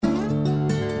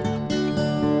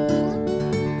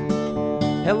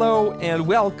Hello and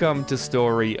welcome to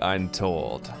Story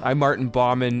Untold. I'm Martin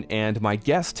Bauman, and my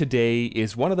guest today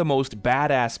is one of the most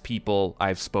badass people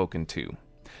I've spoken to.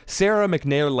 Sarah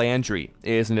McNair Landry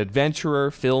is an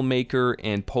adventurer, filmmaker,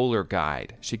 and polar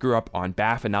guide. She grew up on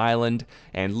Baffin Island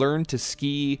and learned to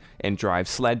ski and drive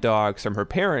sled dogs from her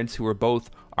parents, who were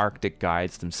both Arctic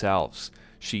guides themselves.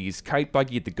 She's kite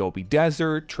buggied the Gobi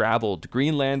Desert, traveled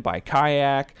Greenland by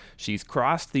kayak. She's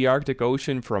crossed the Arctic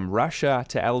Ocean from Russia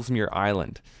to Ellesmere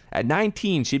Island. At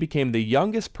 19, she became the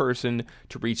youngest person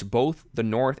to reach both the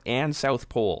North and South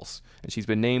Poles. And she's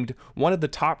been named one of the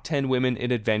top 10 women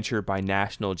in adventure by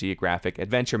National Geographic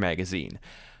Adventure magazine.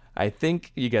 I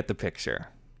think you get the picture.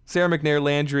 Sarah McNair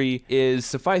Landry is,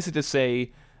 suffice it to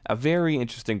say, a very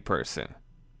interesting person.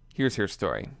 Here's her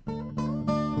story.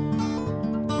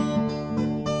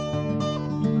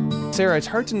 Sarah, it's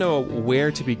hard to know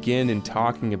where to begin in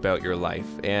talking about your life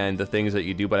and the things that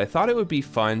you do, but I thought it would be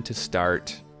fun to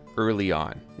start early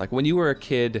on. Like when you were a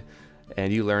kid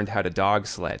and you learned how to dog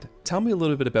sled. Tell me a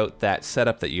little bit about that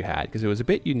setup that you had, because it was a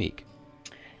bit unique.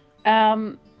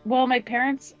 Well, my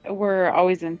parents were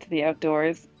always into the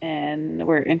outdoors and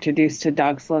were introduced to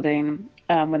dog sledding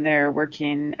when they were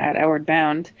working at Outward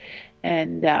Bound.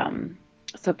 And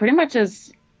so pretty much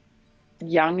as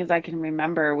young as I can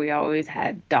remember, we always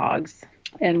had dogs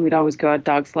and we'd always go out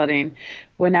dog sledding.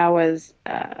 When I was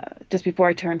just before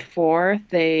I turned 4,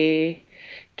 they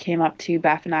came up to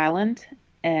Baffin Island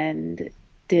and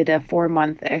did a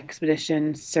 4-month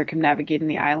expedition circumnavigating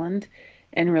the island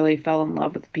and really fell in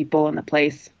love with the people and the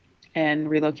place and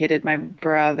relocated my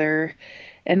brother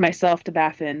and myself to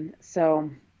Baffin. So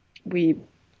we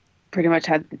pretty much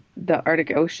had the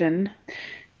Arctic Ocean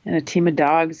and a team of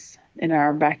dogs in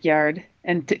our backyard.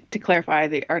 And to clarify,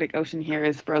 the Arctic Ocean here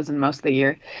is frozen most of the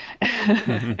year.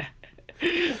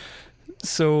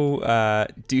 So,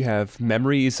 do you have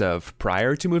memories of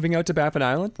prior to moving out to Baffin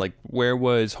Island? Like, where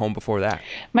was home before that?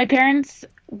 My parents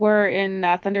were in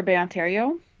Thunder Bay,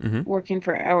 Ontario, working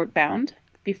for Outward Bound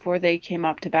before they came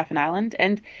up to Baffin Island.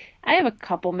 And I have a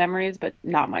couple memories, but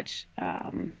not much.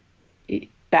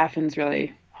 Baffin's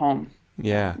really home.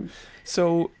 Yeah.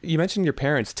 So you mentioned your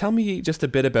parents. Tell me just a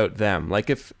bit about them. Like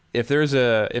if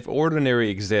ordinary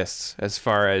exists as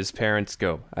far as parents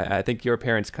go, I think your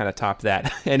parents kind of top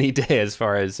that any day as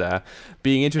far as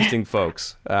being interesting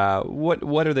folks.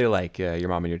 What are they like, your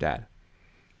mom and your dad?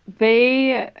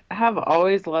 They have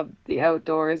always loved the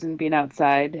outdoors and being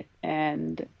outside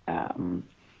and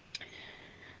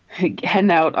heading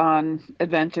out on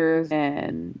adventures,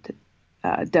 and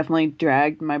definitely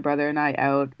dragged my brother and I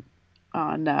out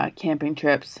on camping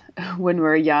trips when we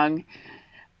were young,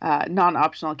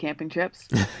 non-optional camping trips.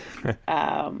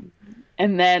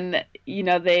 And then,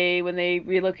 when they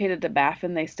relocated to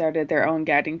Baffin, they started their own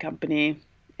guiding company.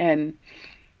 And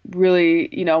really,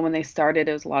 when they started,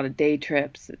 it was a lot of day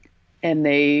trips. And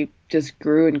they just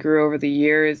grew and grew over the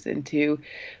years into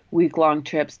week-long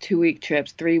trips, 2-week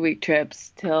trips, 3-week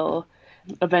trips, till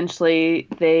eventually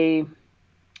they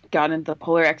got into the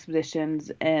polar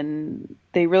expeditions, and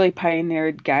they really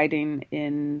pioneered guiding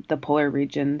in the polar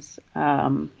regions.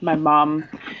 My mom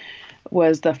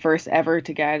was the first ever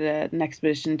to guide an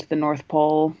expedition to the North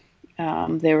Pole.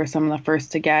 They were some of the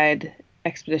first to guide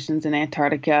expeditions in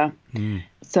Antarctica.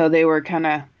 So they were kind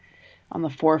of on the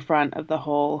forefront of the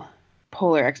whole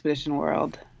polar expedition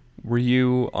world. Were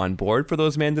you on board for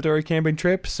those mandatory camping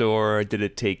trips, or did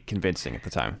it take convincing at the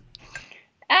time?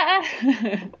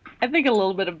 I think a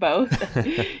little bit of both.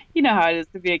 You know how it is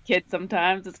to be a kid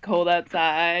sometimes. It's cold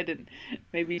outside and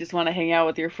maybe you just want to hang out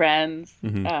with your friends.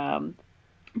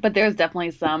 But there's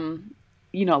definitely some,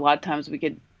 a lot of times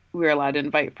we were allowed to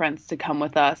invite friends to come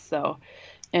with us.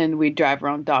 And we'd drive our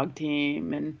own dog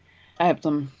team. And I have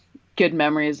some good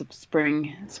memories of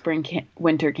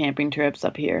winter camping trips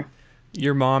up here.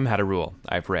 Your mom had a rule,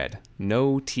 I've read.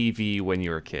 No TV when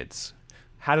you were kids.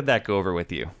 How did that go over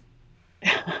with you?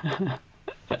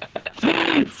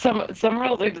 Some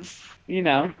rules are just,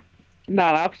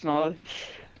 not optional.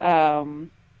 But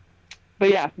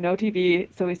yeah, no TV.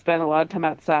 So we spent a lot of time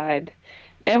outside,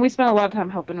 and we spent a lot of time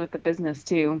helping with the business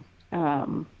too,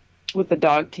 with the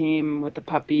dog team, with the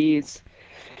puppies,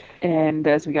 and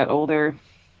as we got older,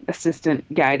 assistant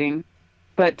guiding.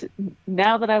 But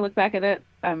now that I look back at it,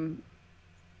 I'm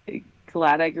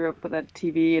glad I grew up with a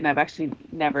TV, and I've actually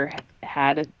never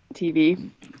had a TV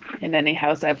in any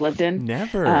house I've lived in.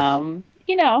 Never.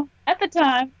 At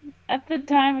the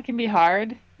time it can be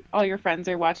hard. All your friends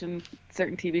are watching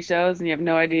certain TV shows and you have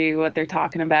no idea what they're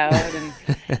talking about. And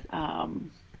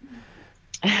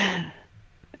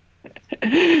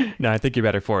No, I think you're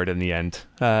better for it in the end.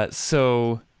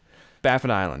 So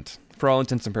Baffin Island, for all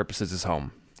intents and purposes, is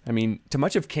home. I mean, to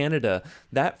much of Canada,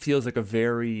 that feels like a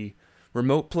very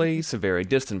remote place, a very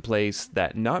distant place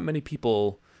that not many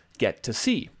people get to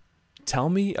see. Tell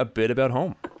me a bit about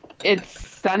home. It's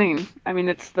stunning. I mean,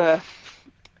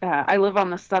 I live on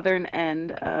the southern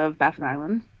end of Baffin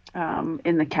Island,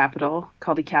 in the capital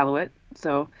called Iqaluit.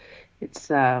 So it's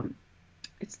the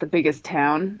biggest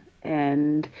town,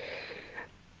 and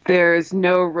there's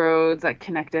no roads that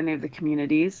connect any of the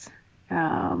communities.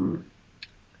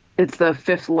 It's the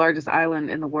fifth largest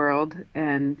island in the world,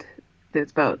 and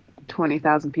there's about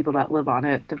 20,000 people that live on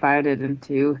it, divided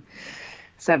into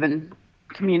 7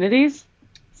 communities.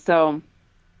 So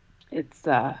it's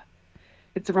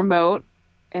remote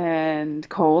and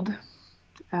cold.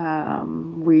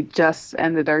 We just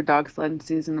ended our dog sledding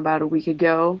season about a week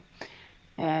ago,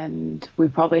 and we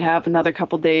probably have another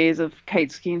couple days of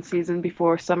kite skiing season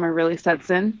before summer really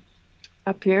sets in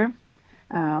up here.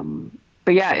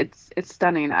 But yeah, it's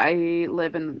stunning. I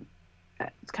live in,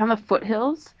 it's kind of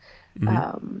foothills.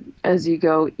 As you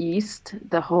go east,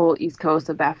 the whole east coast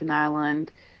of Baffin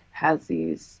Island has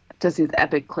these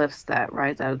epic cliffs that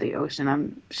rise out of the ocean.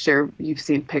 I'm sure you've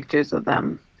seen pictures of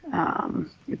them.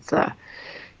 It's a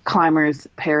climber's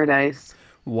paradise.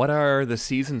 What are the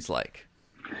seasons like?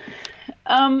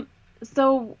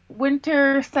 So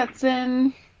winter sets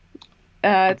in.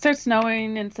 It starts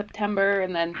snowing in September,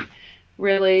 and then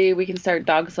really we can start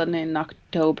dog sledding in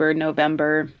October,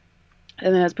 November,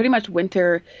 and then it's pretty much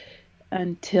winter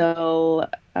until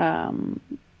now,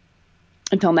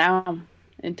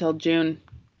 until June.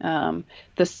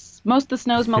 Most of the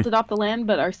snow's melted off the land,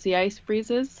 but our sea ice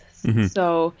freezes,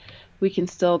 so we can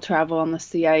still travel on the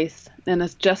sea ice, and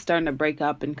it's just starting to break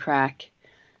up and crack.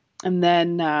 And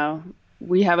then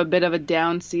we have a bit of a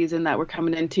down season that we're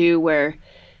coming into, where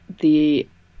the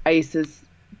ice is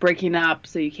breaking up,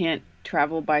 so you can't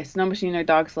travel by snow machine or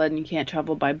dog sled, and you can't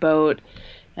travel by boat.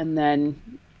 And then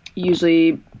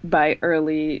usually by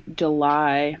early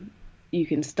July, you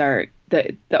can start,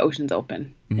 the ocean's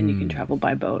open, and you can travel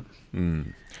by boat.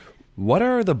 What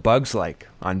are the bugs like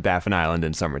on Baffin Island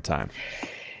in summertime?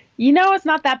 It's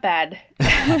not that bad.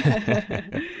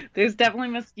 There's definitely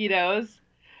mosquitoes,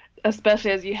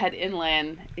 especially as you head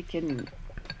inland. It can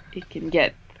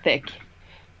get thick,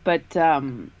 but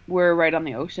we're right on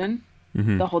the ocean.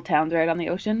 The whole town's right on the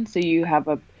ocean, so you have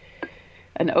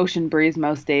an ocean breeze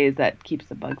most days that keeps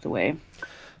the bugs away.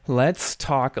 Let's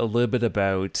talk a little bit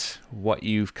about what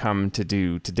you've come to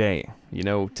do today.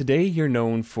 Today you're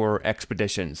known for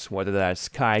expeditions, whether that's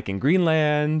kayak in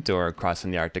Greenland or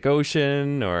crossing the Arctic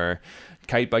Ocean or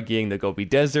kite buggying the Gobi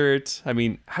Desert. I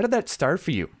mean, how did that start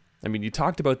for you? I mean, you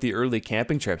talked about the early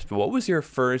camping trips, but what was your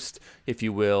first, if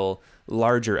you will,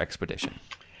 larger expedition?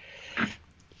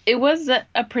 It was a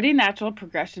pretty natural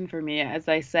progression for me. As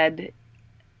I said,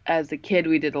 as a kid,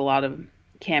 we did a lot of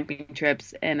camping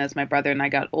trips, and as my brother and I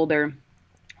got older,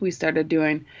 we started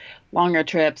doing longer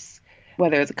trips,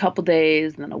 whether it's a couple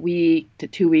days, then a week to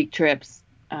 2-week trips.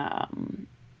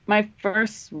 My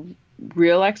first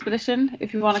real expedition,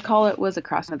 if you want to call it, was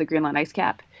across the Greenland ice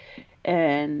cap,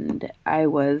 and I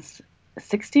was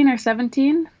 16 or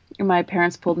 17. My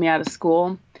parents pulled me out of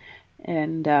school,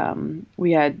 and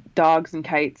we had dogs and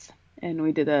kites, and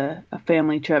we did a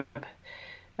family trip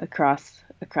across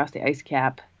the ice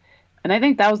cap. And I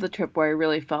think that was the trip where I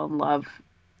really fell in love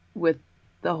with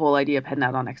the whole idea of heading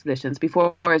out on expeditions.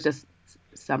 Before, it was just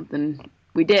something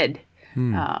we did.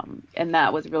 And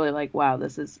that was really like, wow,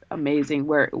 this is amazing.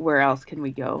 Where else can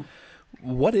we go?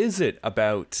 What is it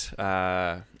about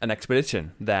an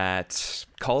expedition that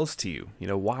calls to you?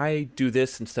 Why do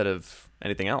this instead of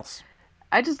anything else?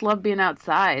 I just love being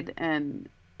outside, and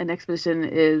an expedition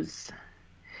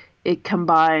it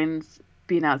combines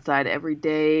being outside every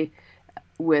day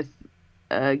with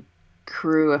a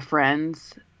crew of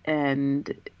friends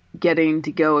and getting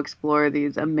to go explore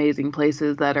these amazing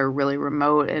places that are really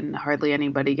remote and hardly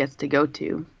anybody gets to go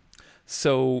to.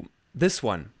 So this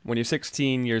one, when you're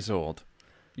 16 years old,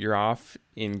 you're off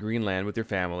in Greenland with your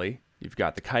family. You've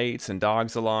got the kites and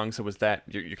dogs along. So was that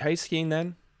your kite skiing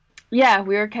then? Yeah,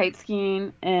 we were kite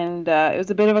skiing, and it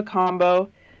was a bit of a combo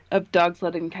of dog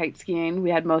sledding and kite skiing. We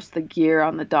had most of the gear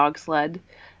on the dog sled.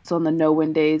 So on the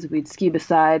no-wind days, we'd ski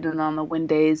beside, and on the wind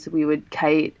days, we would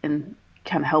kite and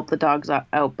kind of help the dogs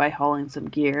out by hauling some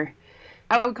gear.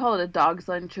 I would call it a dog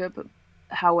sled trip.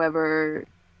 However,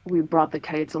 we brought the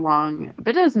kites along a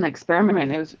bit as an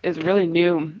experiment. It was really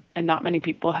new, and not many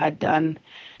people had done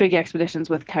big expeditions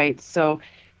with kites. So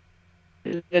it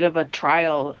was a bit of a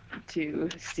trial to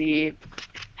see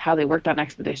how they worked on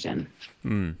expedition.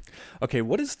 Okay,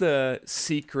 what is the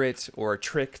secret or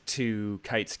trick to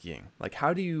kite skiing? Like,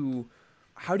 how do you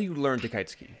how do you learn to kite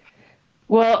ski?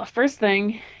 Well, first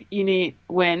thing, you need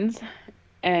winds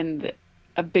and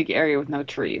a big area with no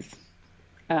trees,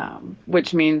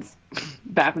 which means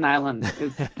Baffin Island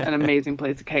is an amazing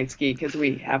place to kite ski because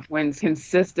we have winds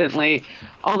consistently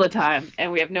all the time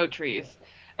and we have no trees.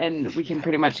 And we can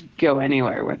pretty much go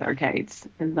anywhere with our kites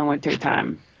in the winter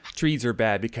time. Trees are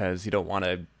bad because you don't want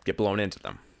to get blown into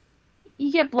them.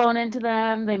 You get blown into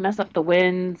them, they mess up the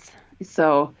winds.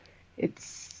 So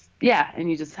it's yeah,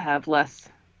 and you just have less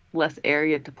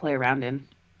area to play around in,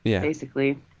 Yeah.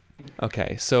 basically.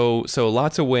 Okay. So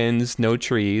lots of winds, no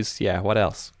trees. Yeah. What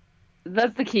else?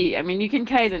 That's the key. I mean, you can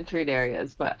kite in treed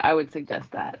areas, but I would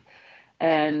suggest that.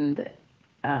 And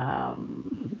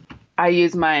um, I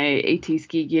use my AT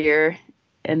ski gear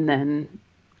and then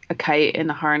a kite and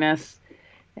a harness.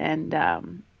 And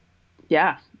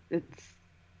yeah, it's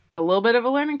a little bit of a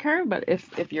learning curve, but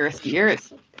if you're a skier,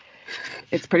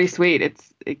 it's pretty sweet.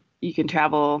 You can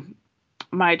travel.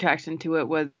 My attraction to it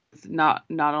was not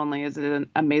only is it an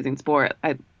amazing sport,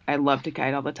 I love to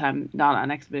kite all the time, not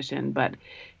on exhibition, but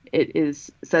it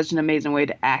is such an amazing way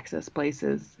to access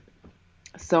places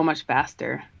so much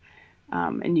faster.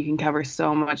 And you can cover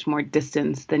so much more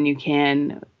distance than you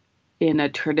can in a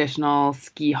traditional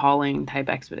ski hauling type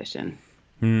expedition.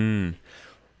 Hmm.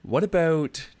 What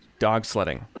about dog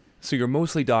sledding? So you're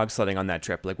mostly dog sledding on that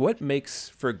trip. Like, what makes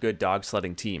for a good dog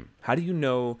sledding team? How do you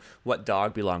know what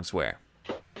dog belongs where?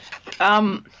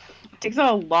 It takes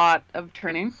a lot of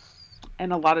training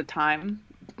and a lot of time.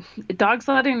 Dog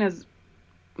sledding is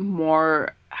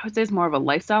more, I would say, it's more of a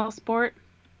lifestyle sport,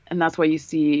 and that's why you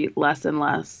see less and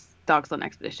less dog sledding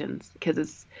expeditions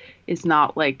because it's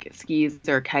not like skis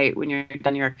or a kite. When you're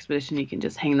done your expedition, you can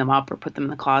just hang them up or put them in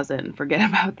the closet and forget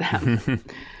about them.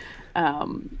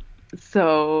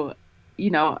 So,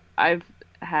 I've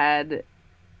had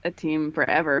a team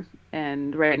forever,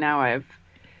 and right now I have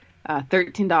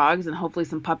 13 dogs and hopefully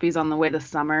some puppies on the way this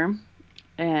summer.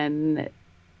 And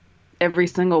every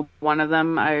single one of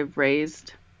them I've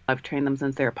raised. I've trained them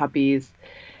since they were puppies.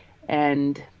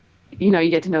 And, you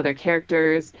get to know their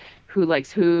characters, who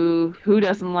likes who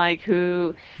doesn't like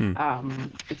who.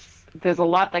 There's a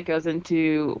lot that goes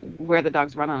into where the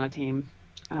dogs run on a team.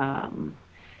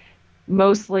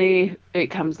 Mostly it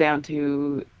comes down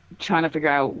to trying to figure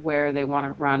out where they want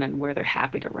to run and where they're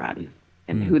happy to run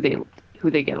and who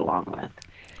they get along with.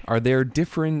 Are there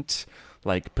different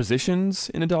like positions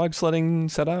in a dog sledding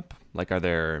setup? Like, are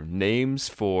there names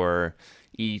for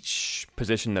each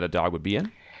position that a dog would be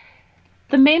in?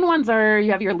 The main ones are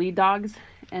you have your lead dogs,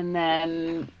 and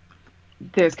then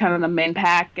there's kind of the main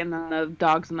pack, and then the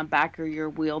dogs in the back are your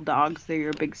wheel dogs. They're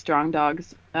your big, strong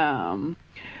dogs.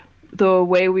 The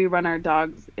way we run our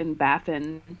dogs in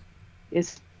Baffin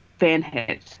is fan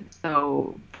hitched.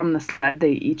 So from the set,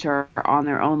 they each are on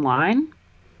their own line,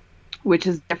 which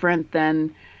is different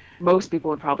than most people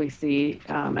would probably see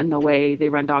in the way they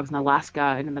run dogs in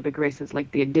Alaska and in the big races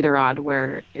like the Iditarod,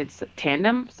 where it's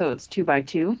tandem, so it's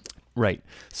 2x2. Right.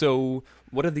 So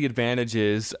what are the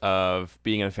advantages of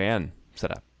being in a fan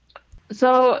setup?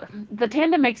 So the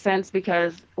tandem makes sense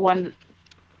because one,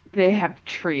 they have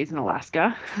trees in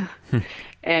Alaska.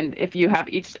 And if you have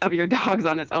each of your dogs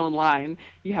on its own line,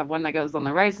 you have one that goes on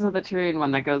the right side of the tree and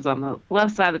one that goes on the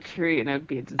left side of the tree, and it would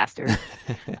be a disaster.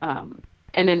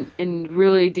 And in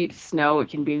really deep snow, it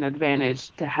can be an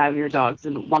advantage to have your dogs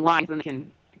in one line and they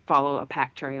can follow a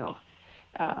pack trail.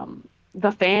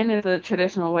 The fan is a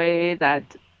traditional way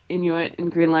that Inuit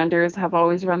and Greenlanders have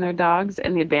always run their dogs,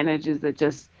 and the advantage is that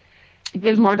it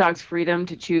gives more dogs freedom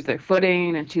to choose their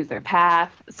footing and choose their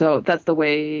path. So that's the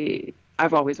way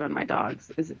I've always run my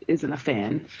dogs, is in a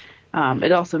fan.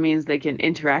 It also means they can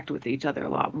interact with each other a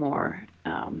lot more.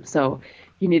 So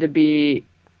you need to be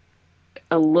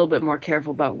a little bit more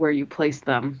careful about where you place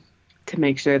them to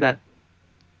make sure that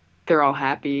they're all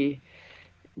happy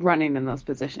running in those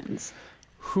positions.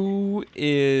 Who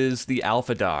is the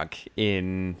alpha dog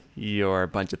in your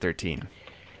bunch of 13?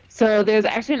 So there's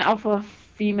actually an alpha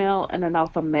female and an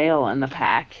alpha male in the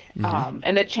pack,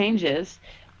 and it changes.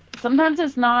 Sometimes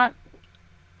it's not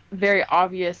very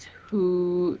obvious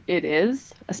who it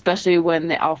is, especially when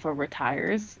the alpha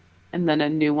retires and then a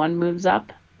new one moves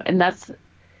up. And that's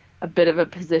a bit of a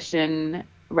position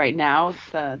right now.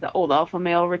 The old alpha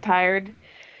male retired.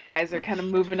 Guys are kind of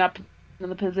moving up in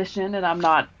the position, and I'm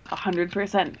not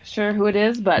 100% sure who it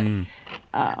is, but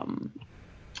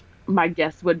my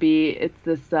guess would be it's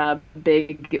this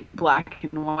big black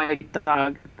and white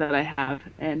dog that I have,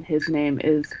 and his name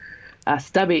is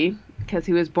Stubby because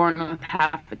he was born with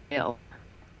half a tail.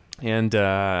 And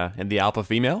the alpha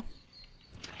female?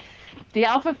 The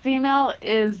alpha female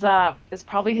is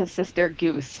probably his sister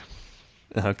Goose.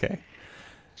 Okay.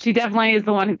 She definitely is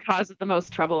the one who causes the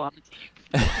most trouble on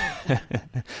the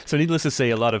So, needless to say,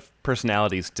 a lot of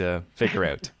personalities to figure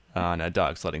out on a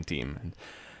dog sledding team,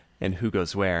 and who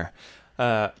goes where.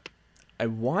 Uh, I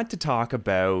want to talk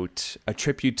about a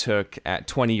trip you took at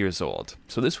 20 years old.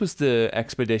 So, this was the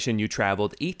expedition you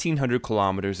traveled 1,800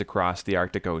 kilometers across the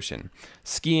Arctic Ocean.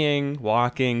 Skiing,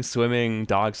 walking, swimming,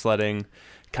 dog sledding,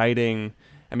 kiting.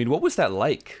 I mean, what was that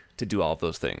like to do all of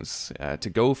those things? To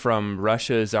go from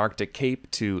Russia's Arctic Cape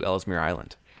to Ellesmere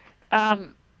Island?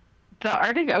 team. The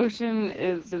Arctic Ocean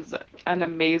is an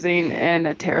amazing and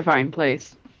a terrifying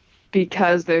place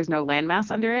because there's no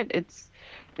landmass under it.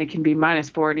 It can be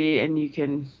 -40 and you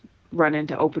can run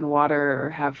into open water or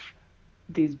have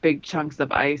these big chunks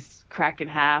of ice crack in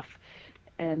half,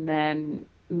 and then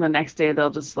the next day they'll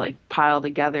just like pile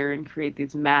together and create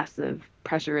these massive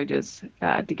pressure ridges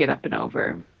to get up and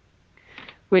over,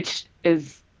 which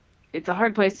is it's a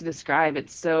hard place to describe.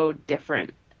 It's so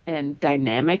different and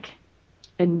dynamic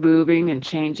and moving and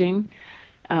changing.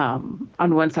 On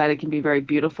one side, it can be very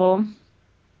beautiful,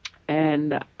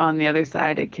 and on the other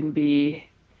side, it can be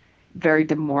very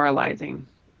demoralizing.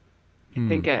 I Hmm.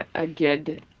 think a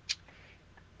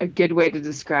good way to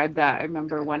describe that. I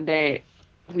remember one day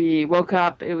we woke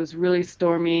up. It was really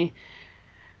stormy.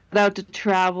 Out to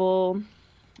travel.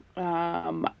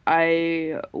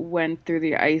 I went through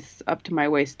the ice up to my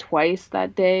waist twice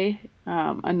that day.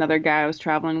 Another guy I was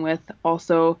traveling with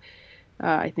also,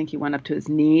 I think he went up to his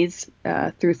knees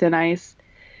through thin ice,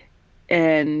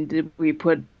 and we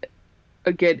put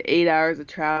a good 8 hours of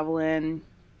travel in.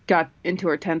 Got into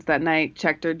our tents that night,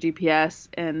 checked our GPS,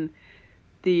 and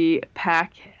the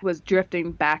pack was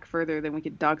drifting back further than we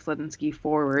could dog sled and ski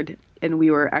forward, and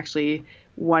we were actually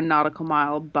 1 nautical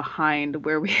mile behind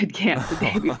where we had camped the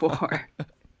day before.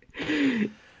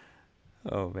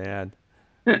 Oh man.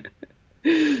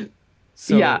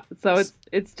 Yeah, So, so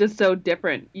it's just so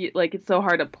different. Like it's so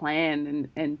hard to plan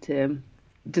and to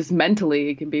just mentally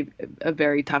it can be a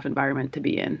very tough environment to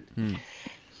be in. hmm.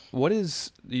 What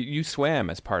is you swam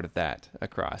as part of that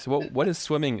across? What is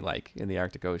swimming like in the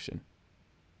Arctic Ocean?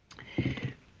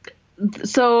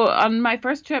 So on my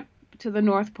first trip to the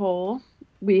North Pole,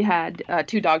 we had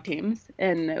two dog teams,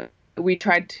 and we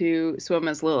tried to swim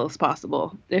as little as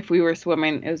possible. If we were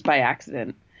swimming, it was by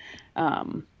accident.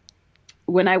 Um,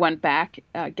 when I went back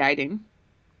guiding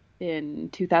in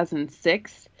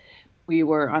 2006, we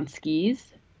were on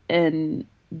skis, and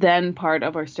then part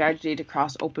of our strategy to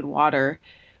cross open water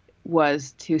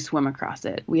was to swim across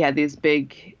it. We had these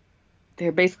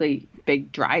they're basically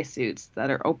big dry suits that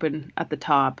are open at the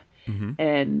top, Hmm.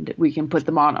 and we can put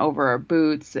them on over our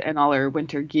boots and all our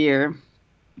winter gear.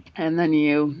 And then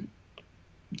you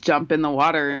jump in the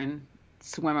water and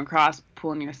swim across,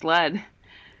 pulling your sled,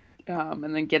 and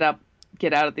then get out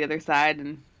at the other side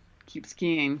and keep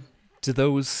skiing. Do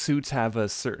those suits have a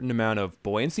certain amount of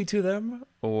buoyancy to them,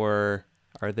 or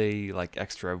are they like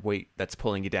extra weight that's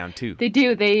pulling you down too? They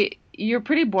do. You're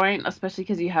pretty buoyant, especially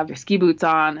because you have your ski boots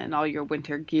on and all your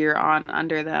winter gear on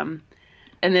under them.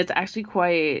 And it's actually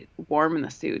quite warm in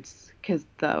the suits because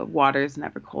the water is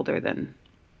never colder than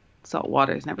salt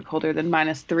water is never colder than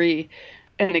 -3,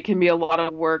 and it can be a lot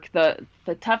of work. The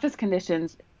toughest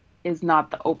conditions is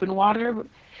not the open water,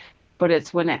 but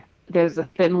it's when there's a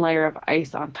thin layer of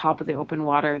ice on top of the open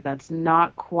water that's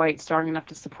not quite strong enough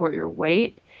to support your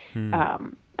weight, Hmm.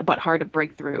 but hard to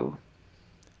break through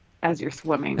as you're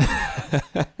swimming.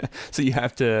 So you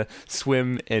have to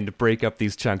swim and break up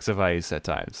these chunks of ice at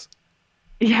times.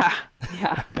 Yeah,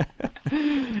 yeah.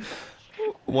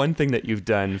 One thing that you've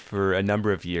done for a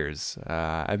number of years,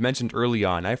 I've mentioned early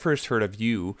on, I first heard of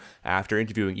you after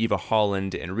interviewing Eva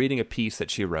Holland and reading a piece that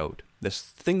she wrote. This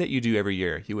thing that you do every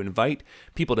year, you invite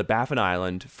people to Baffin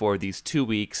Island for these 2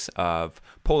 weeks of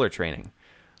polar training.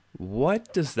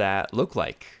 What does that look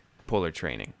like, polar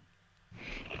training?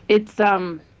 It's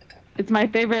my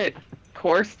favorite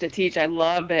course to teach. I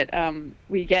love it.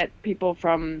 We get people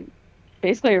from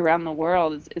basically around the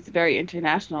world. It's very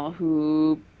international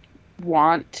who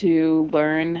want to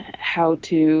learn how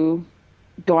to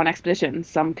go on expeditions.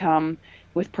 Some come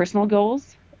with personal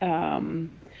goals.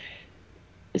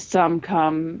 Some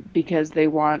come because they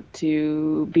want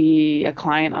to be a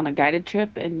client on a guided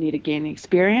trip and need to gain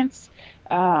experience.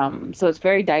 So it's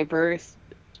very diverse.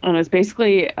 And it's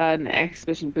basically an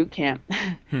expedition boot camp.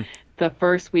 Hmm. The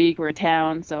first week we're in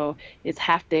town, so it's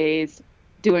half days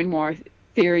doing more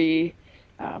theory,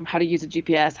 how to use a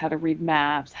GPS, how to read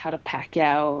maps, how to pack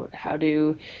out, how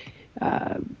to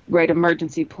write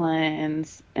emergency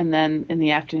plans. And then in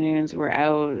the afternoons, we're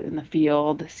out in the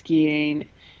field skiing,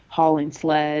 hauling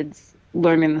sleds.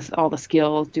 learning all the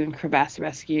skills, doing crevasse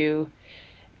rescue,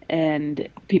 and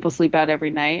people sleep out every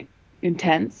night in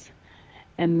tents.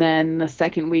 And then the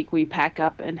second week, we pack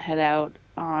up and head out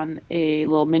on a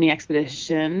little mini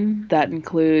expedition that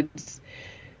includes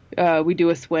we do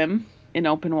a swim in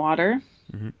open water,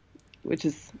 Hmm. which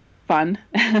is fun.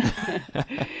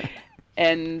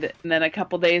 And then a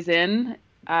couple days in,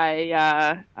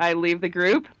 I leave the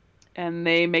group, and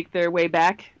they make their way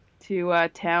back to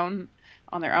town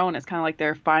on their own. It's kind of like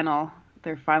their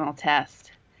final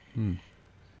test. Hmm.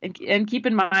 And keep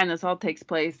in mind, this all takes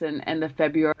place in end of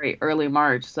February, early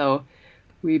March. So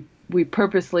we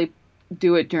purposely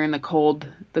do it during the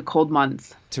cold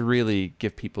months. To really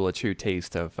give people a true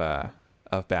taste of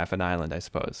Baffin Island, I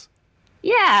suppose.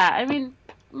 Yeah, I mean,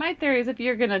 my theory is if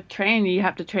you're gonna train, you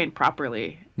have to train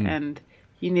properly, Hmm. and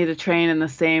you need to train in the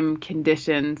same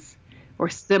conditions or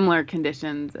similar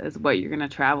conditions as what you're gonna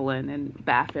travel in. And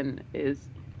Baffin is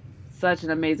such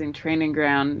an amazing training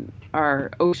ground.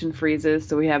 Our ocean freezes,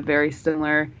 so we have very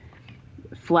similar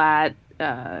flat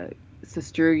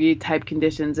sastrugi type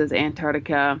conditions as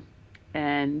Antarctica,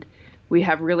 and we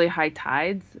have really high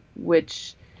tides,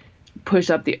 which push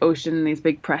up the ocean in these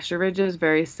big pressure ridges,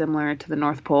 very similar to the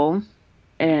North Pole,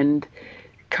 and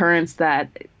currents that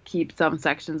keep some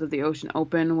sections of the ocean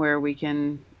open where we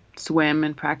can swim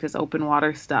and practice open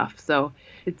water stuff. So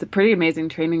it's a pretty amazing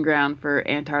training ground for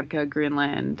Antarctica,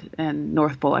 Greenland, and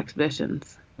North Pole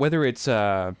expeditions. Whether it's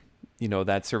that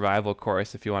survival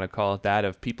course, if you want to call it that,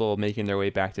 of people making their way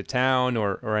back to town,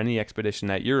 or any expedition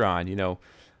that you're on,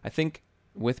 I think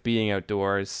with being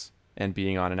outdoors and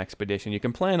being on an expedition, you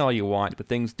can plan all you want, but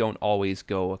things don't always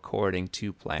go according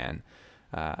to plan.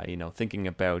 Thinking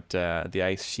about the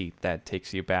ice sheet that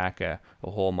takes you back a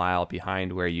whole mile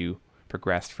behind where you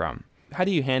progressed from. How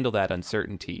do you handle that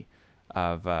uncertainty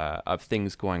of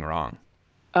things going wrong?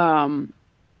 Um,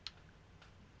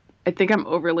 I think I'm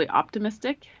overly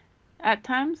optimistic at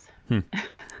times, Hmm.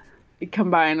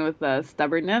 combined with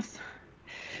stubbornness.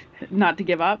 Not to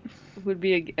give up would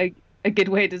be a good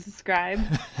way to describe.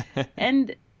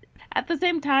 And at the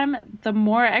same time, the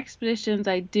more expeditions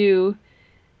I do,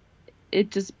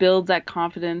 it just builds that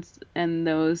confidence and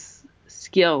those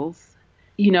skills.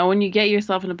 When you get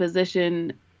yourself in a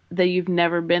position that you've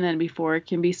never been in before, it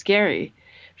can be scary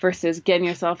versus getting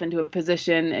yourself into a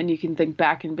position and you can think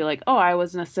back and be like, oh, I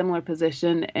was in a similar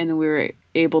position and we were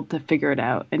able to figure it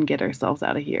out and get ourselves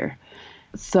out of here.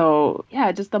 So,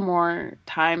 yeah, just the more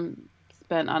time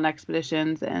spent on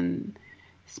expeditions and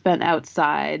spent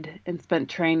outside and spent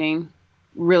training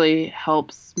really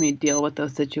helps me deal with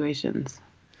those situations.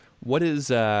 What is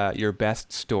your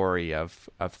best story of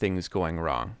things going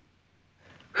wrong?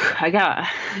 I got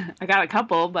I got a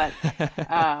couple, but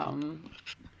um,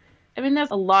 I mean,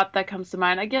 there's a lot that comes to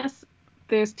mind. I guess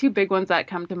there's two big ones that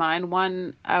come to mind.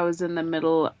 One, I was in the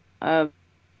middle of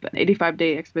an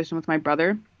 85-day expedition with my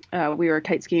brother. We were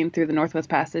kite skiing through the Northwest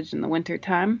Passage in the winter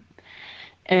time,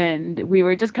 and we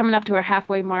were just coming up to our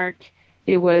halfway mark.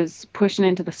 It was pushing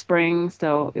into the spring,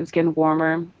 so it was getting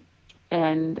warmer,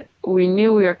 and we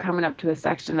knew we were coming up to a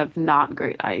section of not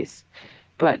great ice.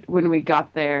 But when we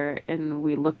got there and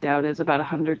we looked out, it was about a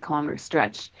 100-kilometer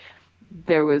stretch.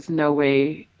 There was no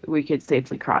way we could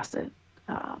safely cross it.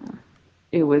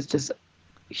 It was just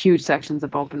huge sections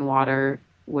of open water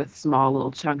with small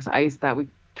little chunks of ice that we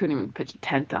couldn't even pitch a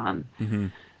tent on. Hmm.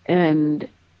 And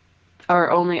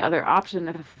our only other option,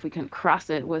 if we couldn't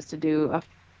cross it, was to do a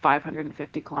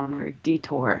 550-kilometer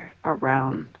detour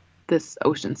around this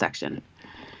ocean section.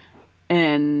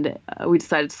 And we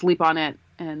decided to sleep on it.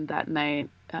 And that night,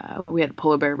 we had a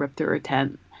polar bear rip through our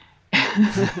tent.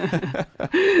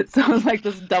 So it was like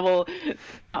this double.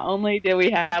 Not only did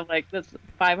we have like this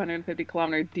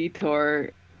 550-kilometer detour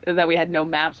that we had no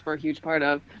maps for a huge part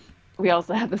of, we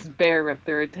also had this bear rip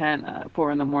through our tent at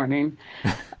 4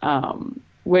 a.m,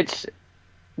 which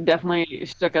definitely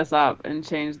shook us up and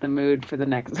changed the mood for the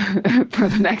next for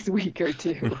the next week or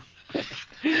two.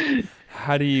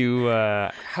 How do you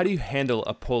handle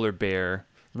a polar bear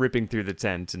ripping through the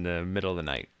tent in the middle of the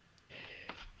night?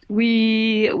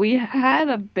 We had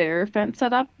a bear fence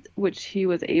set up, which he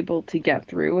was able to get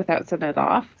through without setting it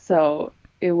off. So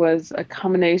it was a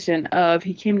combination of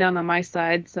he came down on my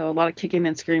side, so a lot of kicking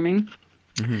and screaming,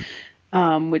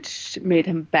 Hmm. which made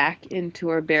him back into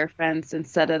our bear fence and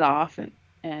set it off,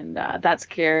 and that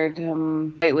scared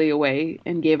him slightly away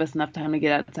and gave us enough time to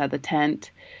get outside the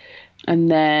tent. And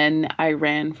then I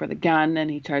ran for the gun, and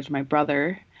he charged my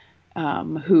brother,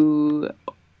 who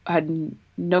had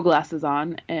no glasses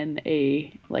on and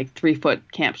a like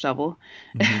 3-foot camp shovel,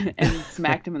 Hmm. and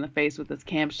smacked him in the face with this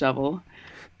camp shovel.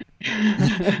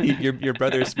 Your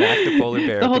brother smacked a polar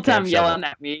bear The with a whole camp time shovel. yelling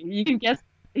at me. You can guess.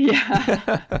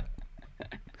 Yeah.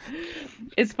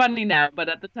 It's funny now, but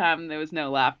at the time there was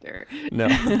no laughter. No.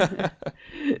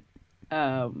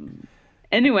 Um,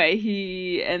 anyway,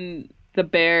 he and the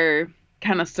bear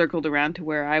kind of circled around to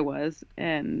where I was,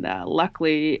 and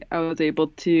luckily I was able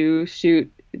to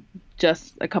shoot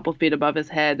just a couple feet above his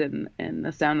head, and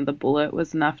the sound of the bullet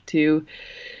was enough to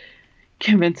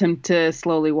convince him to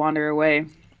slowly wander away.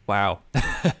 Wow.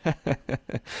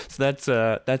 So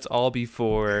that's all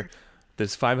before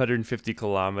this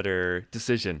 550-kilometer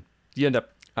decision.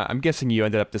 I'm guessing you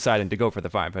ended up deciding to go for the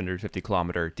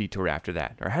 550-kilometer detour after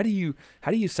that. Or how do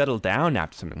you settle down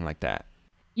after something like that?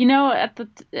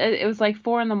 It was like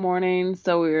 4 in the morning,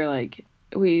 so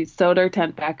we sewed our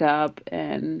tent back up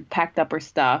and packed up our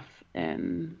stuff,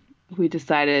 and we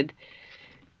decided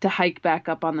to hike back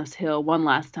up on this hill one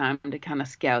last time to kind of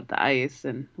scout the ice.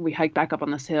 And we hiked back up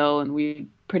on this hill, and we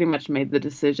pretty much made the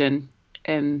decision.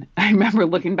 And I remember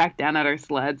looking back down at our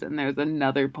sleds, and there was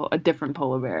a different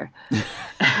polar bear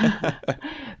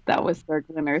that was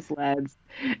circling our sleds.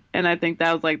 And I think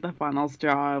that was like the final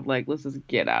straw of like, let's just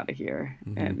get out of here.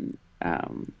 Hmm. And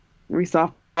we saw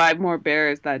 5 more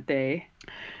bears that day.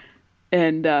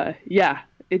 And yeah,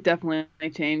 it definitely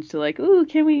changed to like, ooh,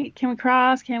 can we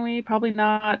cross? Can we? Probably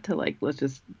not. To like, let's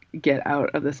just get out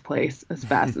of this place as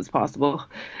fast as possible.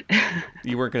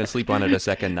 You weren't going to sleep on it a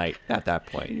second night at that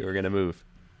point. You were going to move.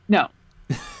 No,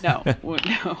 no,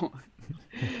 no.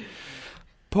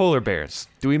 Polar bears.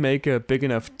 Do we make a big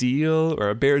enough deal,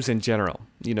 or bears in general?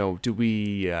 Do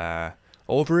we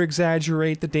over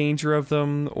exaggerate the danger of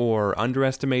them or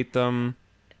underestimate them?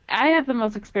 I have the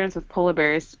most experience with polar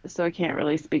bears, so I can't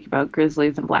really speak about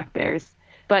grizzlies and black bears.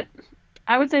 But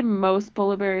I would say most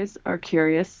polar bears are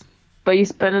curious, but you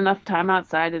spend enough time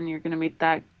outside and you're going to meet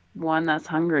that one that's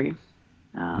hungry.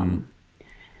 Mm. Um,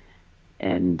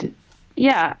 and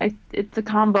yeah, it's a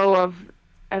combo of,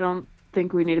 I don't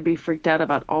think we need to be freaked out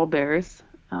about all bears.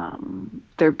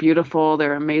 They're beautiful,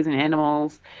 they're amazing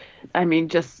animals. I mean,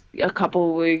 just a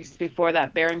couple weeks before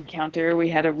that bear encounter, we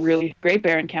had a really great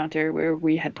bear encounter where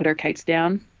we had put our kites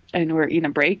down and we're eating a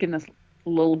break, and this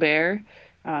little bear,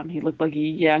 he looked like a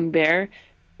young bear,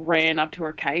 ran up to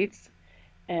our kites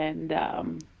and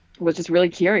was just really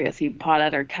curious. He pawed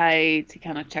at our kites, he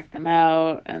kind of checked them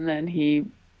out, and then he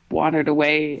wandered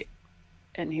away,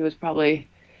 and he was probably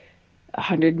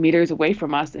 100 meters away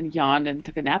from us and yawned and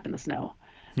took a nap in the snow.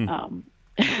 Hmm. Um,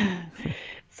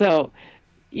 so,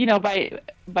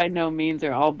 by no means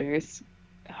are all bears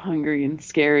hungry and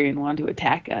scary and want to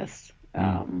attack us.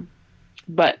 Mm.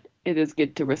 But it is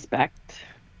good to respect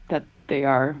that they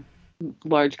are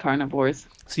large carnivores.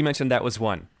 So you mentioned that was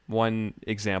one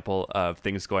example of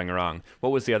things going wrong.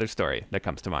 What was the other story that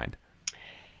comes to mind?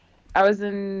 I was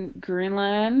in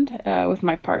Greenland with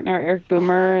my partner Eric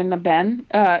Boomer and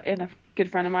and a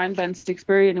good friend of mine, Ben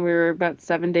Stixbury, and we were about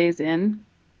 7 days in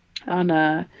on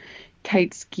a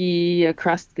kite ski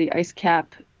across the ice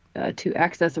cap to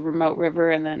access a remote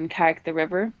river and then kayak the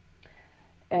river.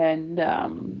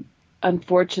 And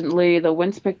unfortunately, the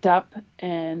winds picked up,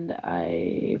 and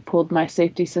I pulled my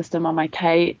safety system on my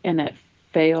kite, and it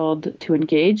failed to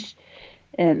engage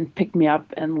and picked me up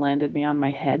and landed me on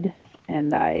my head.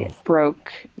 And I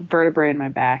broke vertebrae in my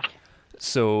back.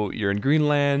 So you're in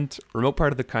Greenland, remote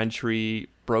part of the country,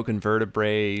 broken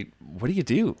vertebrae. What do you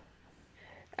do?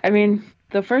 I mean,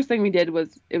 the first thing we did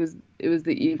was it was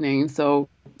the evening, so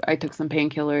I took some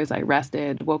painkillers, I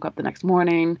rested, woke up the next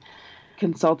morning,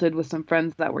 consulted with some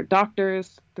friends that were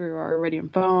doctors through our Iridium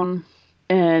phone,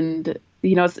 and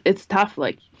it's tough.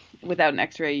 Like without an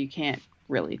X-ray, you can't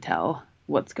really tell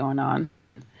what's going on,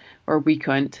 or we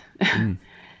couldn't. Mm.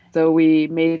 So we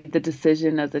made the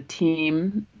decision as a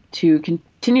team to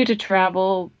continue to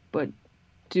travel, but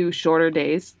do shorter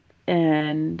days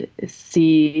and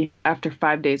see after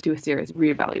 5 days do a serious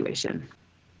reevaluation.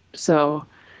 So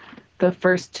the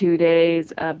first 2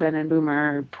 days, Ben and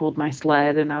Boomer pulled my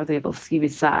sled and I was able to ski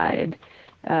beside.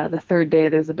 The third day,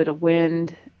 there's a bit of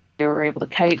wind. They were able to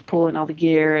kite, pull in all the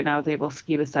gear, and I was able to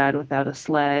ski beside without a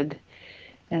sled.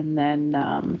 And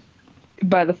then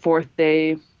by the fourth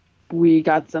day, we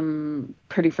got some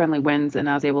pretty friendly winds, and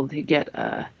I was able to get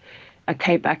a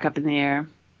kite back up in the air,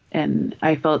 and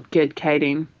I felt good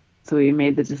kiting. So we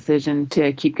made the decision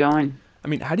to keep going. I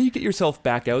mean, how do you get yourself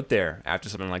back out there after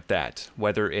something like that?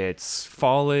 Whether it's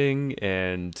falling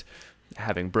and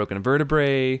having broken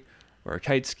vertebrae, or a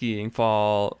kite skiing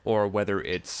fall, or whether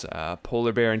it's a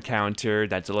polar bear encounter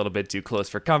that's a little bit too close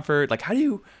for comfort. Like, how do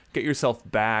you get yourself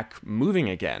back moving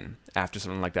again after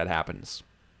something like that happens?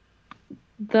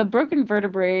 The broken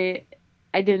vertebrae,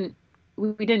 I didn't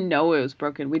we didn't know it was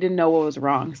broken. We didn't know what was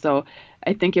wrong. So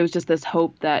I think it was just this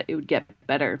hope that it would get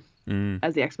better Mm.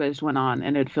 as the expedition went on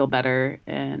and it'd feel better.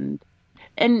 And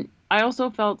I also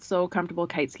felt so comfortable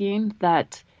kite skiing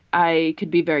that I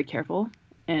could be very careful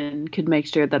and could make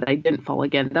sure that I didn't fall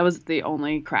again. That was the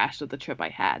only crash of the trip I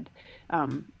had.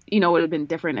 It would have been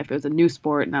different if it was a new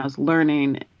sport and I was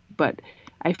learning, but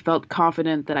I felt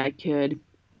confident that I could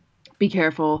be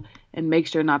careful and make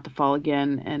sure not to fall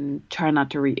again and try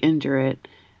not to re-injure it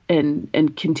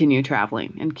and continue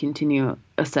traveling and continue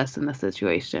assessing the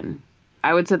situation.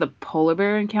 I would say the polar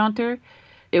bear encounter,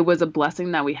 it was a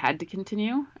blessing that we had to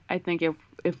continue. I think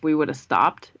if we would have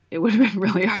stopped, it would have been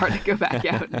really hard to go back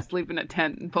out and sleep in a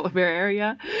tent in polar bear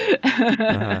area.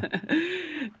 Uh-huh.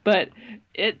 But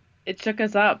it shook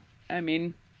us up. I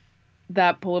mean,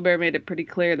 that polar bear made it pretty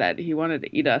clear that he wanted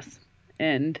to eat us,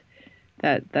 and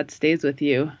that stays with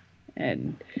you.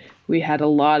 And we had a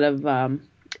lot of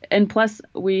and plus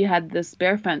we had this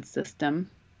bear fence system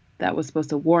that was supposed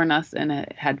to warn us, and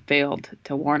it had failed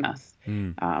to warn us.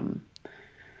 Mm.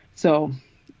 So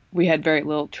we had very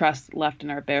little trust left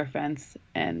in our bear fence,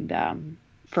 and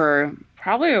for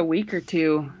probably a week or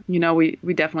two,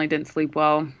 we definitely didn't sleep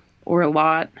well or a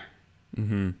lot.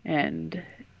 Mm-hmm. And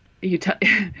you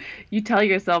you tell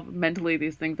yourself mentally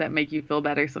these things that make you feel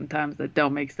better sometimes that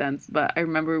don't make sense. But I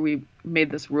remember we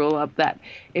made this rule up that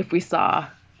if we saw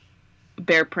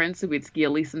bear prints, we'd ski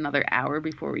at least another hour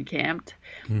before we camped,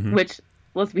 Mm-hmm. which,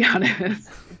 let's be honest,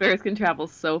 bears can travel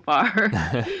so far.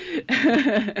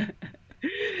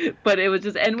 But it was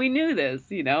just, and we knew this,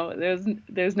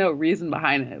 there's no reason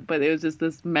behind it, but it was just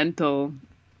this mental,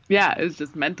 yeah, it was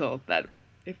just mental that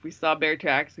if we saw bear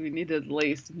tracks, we needed to at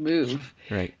least move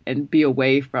Right. and be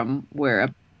away from where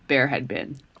a bear had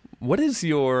been. What is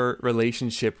your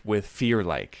relationship with fear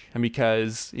like? And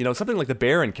because, something like the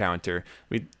bear encounter,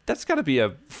 that's got to be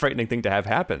a frightening thing to have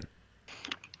happen.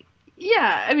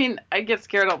 Yeah, I mean, I get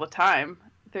scared all the time.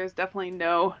 There's definitely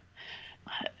a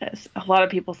lot of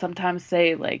people sometimes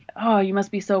say like, oh, you must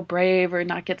be so brave or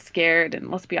not get scared. And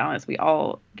let's be honest, we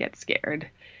all get scared.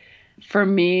 For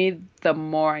me, the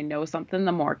more I know something,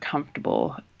 the more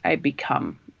comfortable I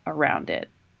become around it.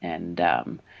 And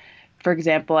for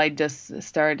example, I just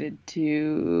started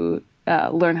to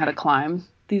learn how to climb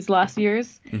these last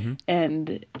years, Mm-hmm.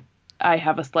 and I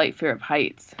have a slight fear of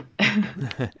heights.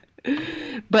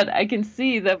 But I can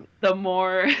see the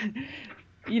more,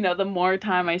 the more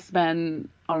time I spend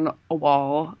on a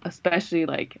wall, especially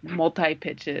like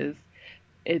multi-pitches,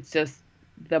 it's just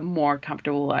the more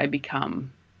comfortable I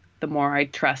become, the more I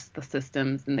trust the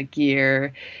systems and the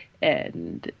gear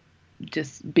and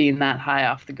just being that high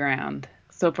off the ground.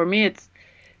 So for me, it's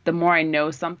the more I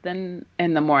know something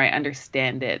and the more I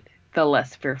understand it, the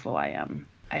less fearful I am,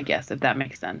 I guess, if that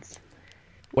makes sense.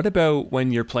 What about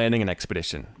when you're planning an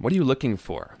expedition? What are you looking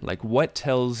for? Like, what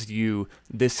tells you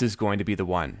this is going to be the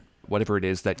one? Whatever it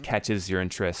is that catches your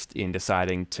interest in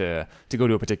deciding to go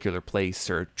to a particular place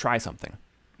or try something.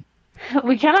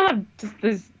 We kind of have just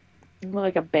this,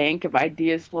 like a bank of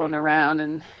ideas floating around,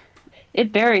 and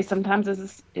it varies. Sometimes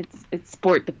it's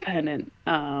sport dependent.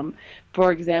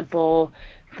 For example,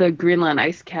 the Greenland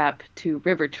ice cap to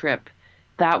river trip.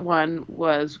 That one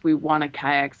was, we want to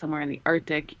kayak somewhere in the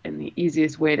Arctic, and the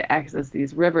easiest way to access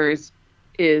these rivers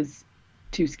is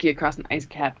to ski across an ice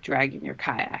cap dragging your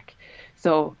kayak.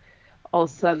 So all of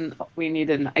a sudden we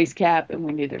needed an ice cap and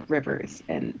we needed rivers,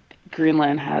 and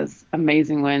Greenland has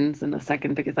amazing winds and the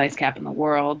second biggest ice cap in the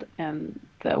world, and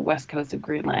the west coast of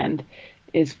Greenland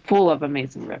is full of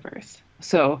amazing rivers.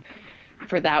 So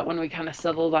for that one, we kind of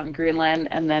settled on Greenland,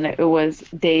 and then it was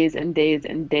days and days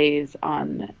and days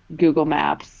on Google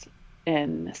Maps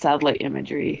and satellite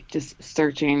imagery, just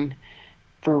searching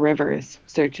for rivers,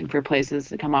 searching for places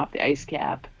to come off the ice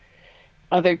cap.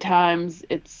 Other times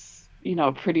it's,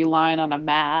 a pretty line on a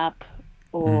map,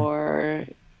 or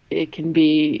it can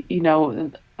be,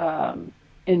 in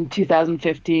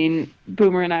 2015,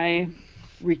 Boomer and I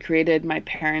recreated my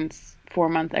parents'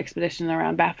 4-month expedition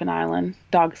around Baffin Island,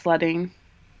 dog sledding.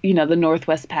 The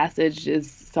Northwest Passage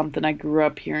is something I grew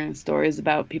up hearing stories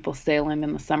about, people sailing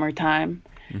in the summertime.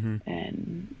 Mm-hmm.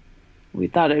 And we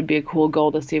thought it would be a cool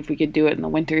goal to see if we could do it in the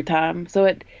wintertime. So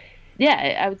I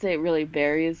would say it really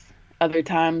varies. Other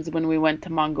times when we went to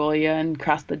Mongolia and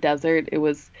crossed the desert,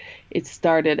 it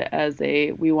started as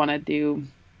we want to do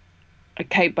a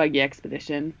kite buggy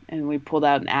expedition, and we pulled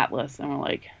out an atlas and we're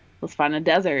like, let's find a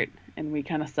desert, and we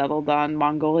kind of settled on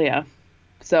Mongolia.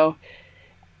 So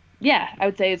yeah, I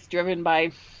would say it's driven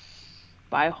by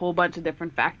a whole bunch of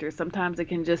different factors. Sometimes it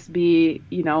can just be,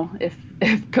 if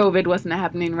COVID wasn't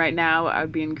happening right now, I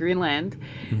would be in Greenland,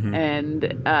 Mm-hmm. and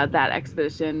that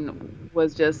expedition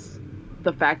was just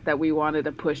the fact that we wanted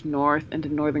to push north into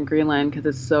northern Greenland because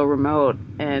it's so remote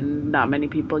and not many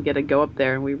people get to go up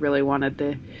there, and we really wanted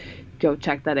to go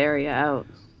check that area out.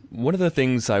 One of the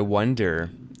things I wonder,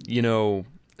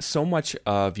 so much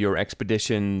of your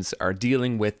expeditions are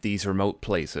dealing with these remote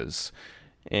places.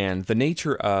 And the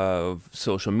nature of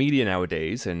social media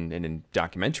nowadays and in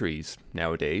documentaries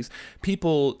nowadays,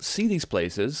 people see these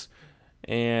places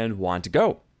and want to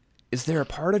go. Is there a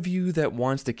part of you that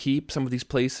wants to keep some of these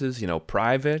places,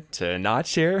 private, to not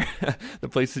share the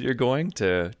places you're going,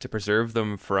 to preserve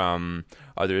them from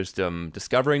others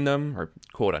discovering them, or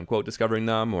quote unquote discovering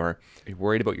them, or are you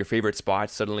worried about your favorite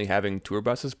spots suddenly having tour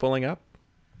buses pulling up?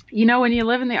 When you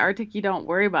live in the Arctic, you don't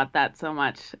worry about that so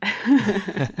much.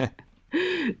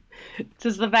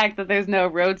 Just the fact that there's no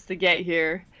roads to get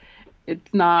here.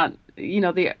 It's not,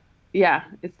 the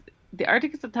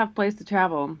Arctic is a tough place to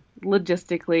travel.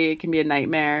 Logistically, it can be a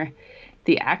nightmare.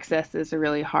 The accesses are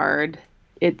really hard.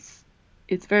 It's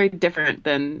very different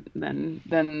than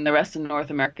the rest of North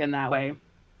America in that way.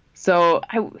 So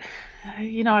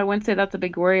I wouldn't say that's a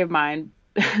big worry of mine.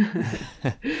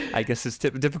 I guess it's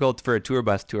difficult for a tour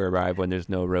bus to arrive when there's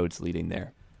no roads leading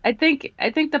there. I think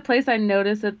the place I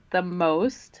notice it the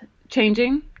most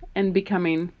changing and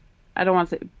becoming, I don't want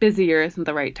to say busier isn't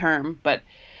the right term, but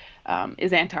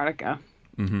is Antarctica.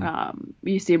 Mm-hmm.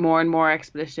 You see more and more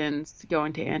expeditions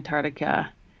going to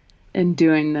Antarctica and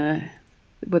doing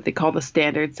what they call the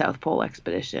standard South Pole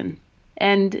expedition.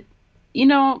 And,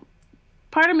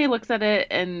 part of me looks at it,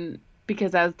 and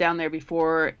because I was down there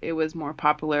before, it was more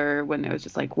popular when there was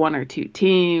just like one or two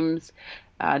teams.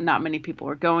 Not many people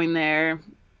were going there.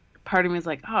 Part of me is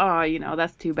like, oh,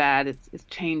 that's too bad. It's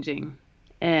changing.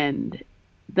 And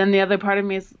then the other part of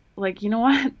me is like, you know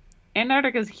what?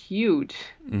 Antarctica is huge.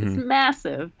 Mm-hmm. It's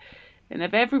massive. And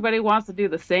if everybody wants to do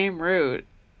the same route,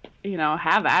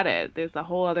 have at it. There's a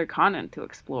whole other continent to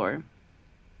explore.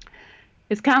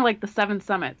 It's kind of like the 7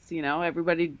 summits,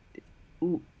 everybody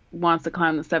wants to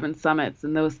climb the 7 summits,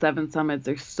 and those 7 summits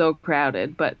are so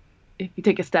crowded. But if you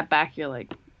take a step back, you're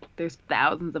like, there's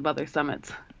thousands of other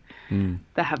summits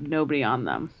that have nobody on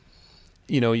them.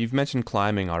 You've mentioned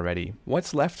climbing already.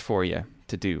 What's left for you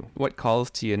to do? What calls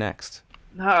to you next?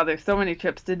 Oh, there's so many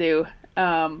trips to do.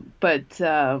 But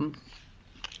the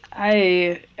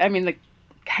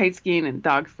kite skiing and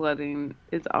dog sledding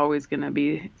is always going to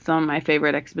be some of my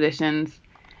favorite expeditions.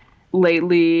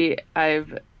 Lately,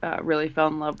 I've really fell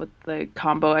in love with the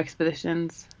combo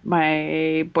expeditions.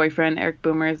 My boyfriend, Eric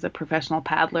Boomer, is a professional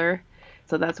paddler.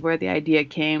 So that's where the idea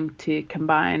came, to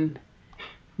combine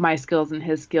my skills and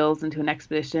his skills into an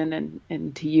expedition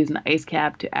and to use an ice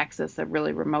cap to access a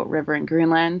really remote river in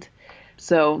Greenland.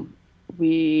 So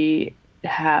we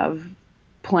have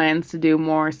plans to do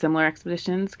more similar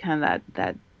expeditions, kind of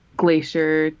that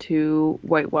glacier to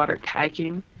whitewater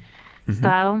kayaking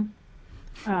style.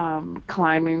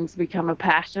 Climbing's become a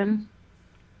passion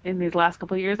in these last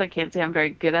couple of years. I can't say I'm very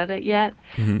good at it yet,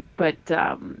 but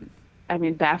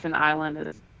Baffin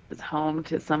Island is home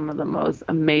to some of the most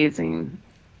amazing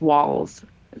walls.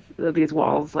 These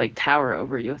walls like tower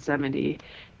over Yosemite,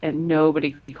 and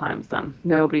nobody climbs them.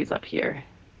 Nobody's up here.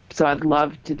 So I'd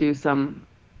love to do some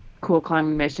cool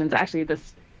climbing missions. Actually,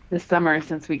 this summer,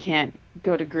 since we can't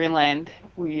go to Greenland,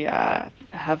 we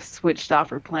have switched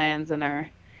off our plans and are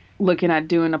looking at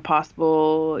doing a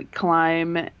possible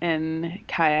climb and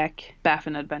kayak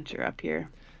Baffin adventure up here.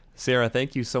 Sarah,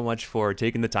 thank you so much for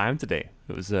taking the time today.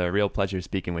 It was a real pleasure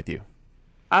speaking with you.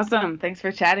 Awesome. Thanks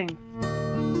for chatting.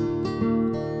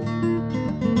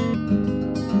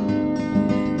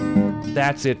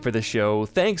 That's it for the show.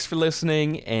 Thanks for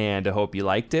listening, and I hope you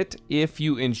liked it. If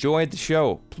you enjoyed the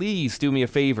show, please do me a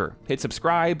favor. Hit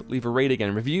subscribe, leave a rating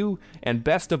and review, and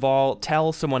best of all,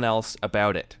 tell someone else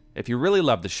about it. If you really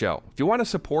love the show, if you want to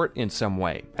support in some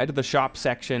way, head to the shop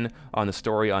section on the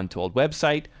Story Untold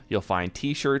website. You'll find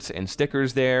t-shirts and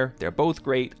stickers there. They're both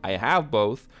great. I have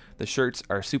both. The shirts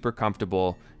are super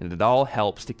comfortable, and it all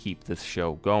helps to keep this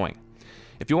show going.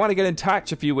 If you want to get in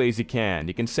touch, a few ways you can.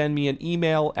 You can send me an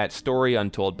email at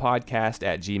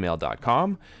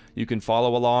storyuntoldpodcast@gmail.com. You can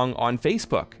follow along on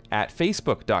Facebook at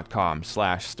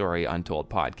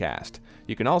facebook.com/storyuntoldpodcast.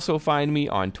 You can also find me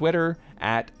on Twitter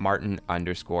at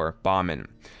Martin_Bauman.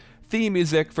 Theme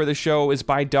music for the show is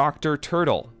by Dr.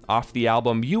 Turtle off the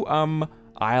album You I'll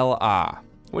Ah.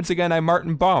 Once again, I'm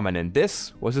Martin Bauman, and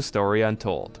this was A Story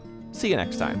Untold. See you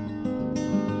next time.